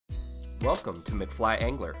Welcome to McFly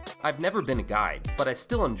Angler. I've never been a guide, but I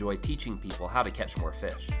still enjoy teaching people how to catch more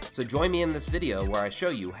fish. So join me in this video where I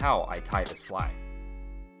show you how I tie this fly.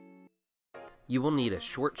 You will need a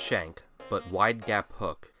short shank but wide gap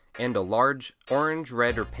hook and a large orange,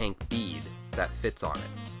 red, or pink bead that fits on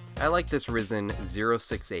it. I like this Risen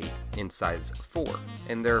 068 in size 4,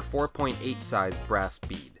 and they're 4.8 size brass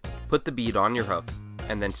bead. Put the bead on your hook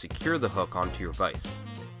and then secure the hook onto your vise.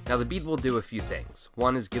 Now the bead will do a few things.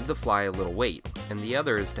 One is give the fly a little weight, and the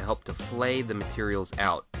other is to help to flay the materials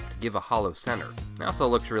out to give a hollow center. It also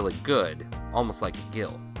looks really good, almost like a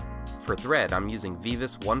gill. For thread, I'm using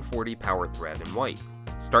Vivus 140 power thread in white.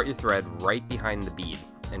 Start your thread right behind the bead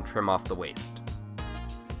and trim off the waist.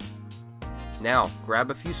 Now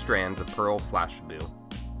grab a few strands of pearl flash blue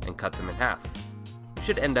and cut them in half. You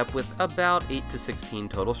should end up with about 8 to 16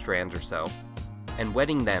 total strands or so, and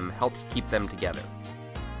wetting them helps keep them together.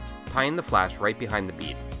 Tie in the flash right behind the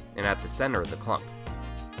bead and at the center of the clump.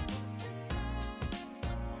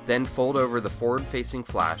 Then fold over the forward-facing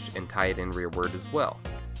flash and tie it in rearward as well,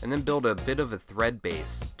 and then build a bit of a thread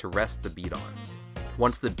base to rest the bead on.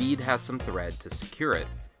 Once the bead has some thread to secure it,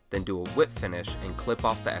 then do a whip finish and clip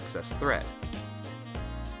off the excess thread.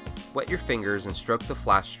 Wet your fingers and stroke the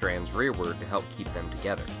flash strands rearward to help keep them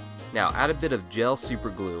together. Now add a bit of gel super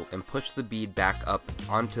glue and push the bead back up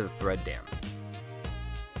onto the thread dam.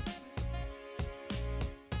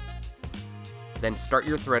 Then start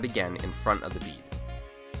your thread again in front of the bead.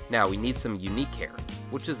 Now we need some unique hair,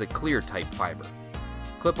 which is a clear type fiber.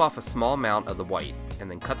 Clip off a small amount of the white and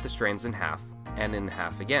then cut the strands in half and in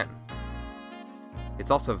half again. It's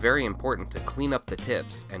also very important to clean up the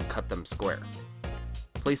tips and cut them square.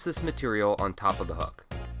 Place this material on top of the hook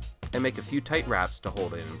and make a few tight wraps to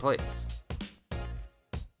hold it in place.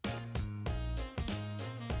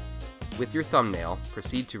 With your thumbnail,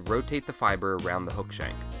 proceed to rotate the fiber around the hook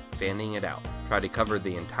shank, fanning it out. Try to cover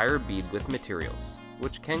the entire bead with materials,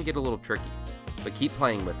 which can get a little tricky, but keep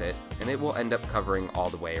playing with it and it will end up covering all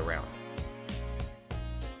the way around.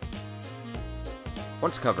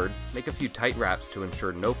 Once covered, make a few tight wraps to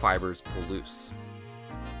ensure no fibers pull loose.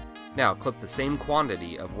 Now clip the same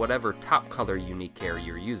quantity of whatever top color unique hair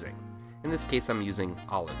you're using. In this case I'm using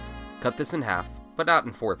olive. Cut this in half, but not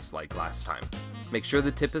in fourths like last time. Make sure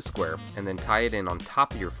the tip is square and then tie it in on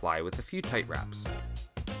top of your fly with a few tight wraps.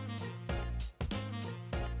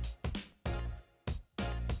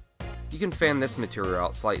 You can fan this material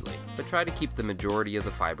out slightly, but try to keep the majority of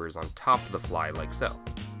the fibers on top of the fly like so.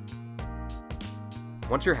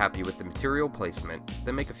 Once you're happy with the material placement,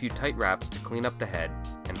 then make a few tight wraps to clean up the head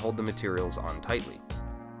and hold the materials on tightly.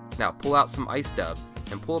 Now pull out some ice dub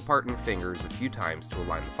and pull apart your fingers a few times to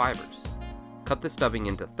align the fibers. Cut the stubbing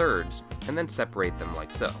into thirds and then separate them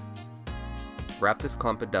like so. Wrap this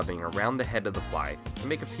clump of dubbing around the head of the fly and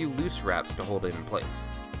make a few loose wraps to hold it in place.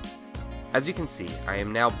 As you can see, I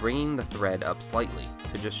am now bringing the thread up slightly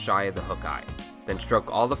to just shy of the hook eye. Then stroke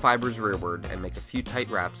all the fibers rearward and make a few tight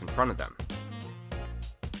wraps in front of them.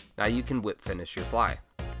 Now you can whip finish your fly.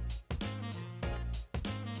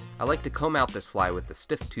 I like to comb out this fly with a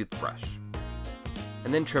stiff toothbrush,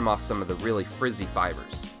 and then trim off some of the really frizzy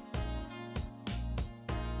fibers.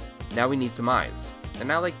 Now we need some eyes,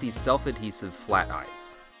 and I like these self-adhesive flat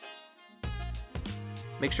eyes.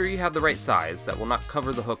 Make sure you have the right size that will not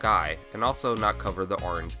cover the hook eye and also not cover the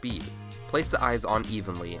orange bead. Place the eyes on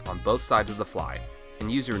evenly on both sides of the fly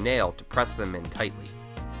and use your nail to press them in tightly.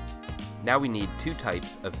 Now we need two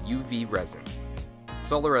types of UV resin,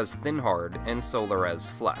 Solarez Thin Hard and Solarez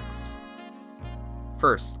Flex.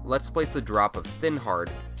 First, let's place a drop of Thin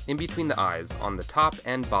Hard in between the eyes on the top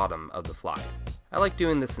and bottom of the fly. I like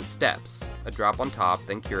doing this in steps, a drop on top,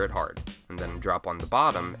 then cure it hard, and then a drop on the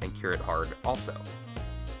bottom and cure it hard also.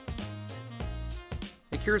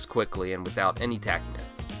 It cures quickly and without any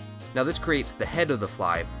tackiness. Now this creates the head of the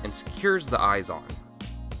fly and secures the eyes on.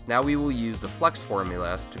 Now we will use the Flex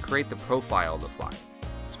formula to create the profile of the fly.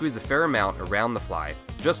 Squeeze a fair amount around the fly,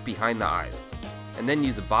 just behind the eyes, and then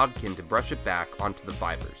use a bodkin to brush it back onto the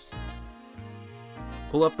fibers.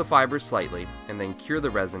 Pull up the fibers slightly and then cure the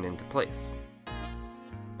resin into place.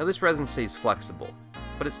 Now this resin stays flexible,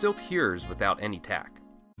 but it still cures without any tack.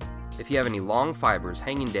 If you have any long fibers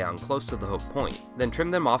hanging down close to the hook point, then trim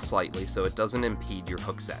them off slightly so it doesn't impede your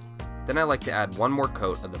hook set. Then I like to add one more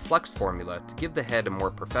coat of the Flex formula to give the head a more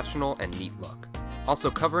professional and neat look. Also,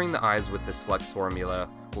 covering the eyes with this Flex formula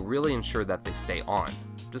will really ensure that they stay on.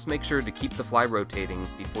 Just make sure to keep the fly rotating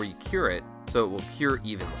before you cure it so it will cure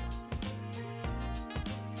evenly.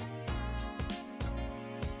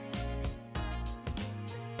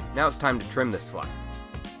 Now it's time to trim this fly.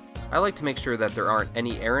 I like to make sure that there aren't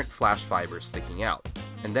any errant flash fibers sticking out.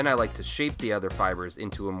 and then I like to shape the other fibers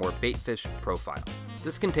into a more baitfish profile.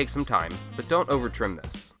 This can take some time, but don't over trim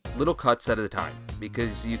this. Little cuts at a time,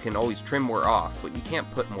 because you can always trim more off, but you can't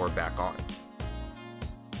put more back on.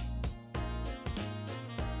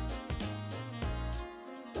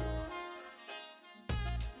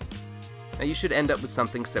 Now you should end up with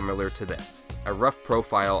something similar to this, a rough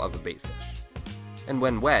profile of a baitfish. And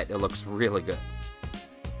when wet, it looks really good.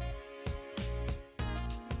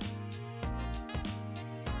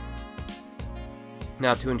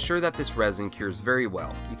 Now to ensure that this resin cures very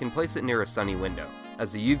well, you can place it near a sunny window,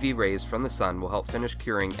 as the UV rays from the sun will help finish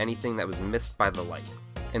curing anything that was missed by the light.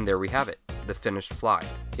 And there we have it, the finished fly.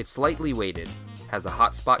 It's lightly weighted, has a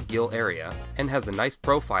hot spot gill area, and has a nice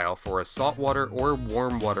profile for a saltwater or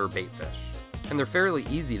warm water baitfish. And they're fairly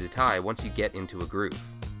easy to tie once you get into a groove.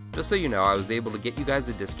 Just so you know, I was able to get you guys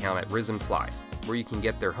a discount at Risen Fly, where you can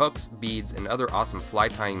get their hooks, beads, and other awesome fly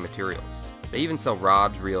tying materials. They even sell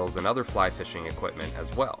rods, reels, and other fly fishing equipment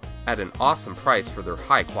as well, at an awesome price for their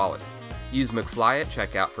high quality. Use McFly at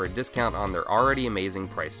checkout for a discount on their already amazing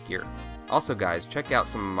priced gear. Also guys, check out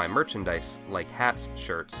some of my merchandise like hats,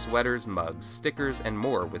 shirts, sweaters, mugs, stickers, and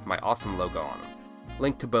more with my awesome logo on them.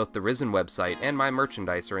 Link to both the Risen website and my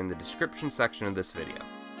merchandise are in the description section of this video.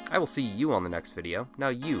 I will see you on the next video. Now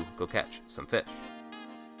you go catch some fish.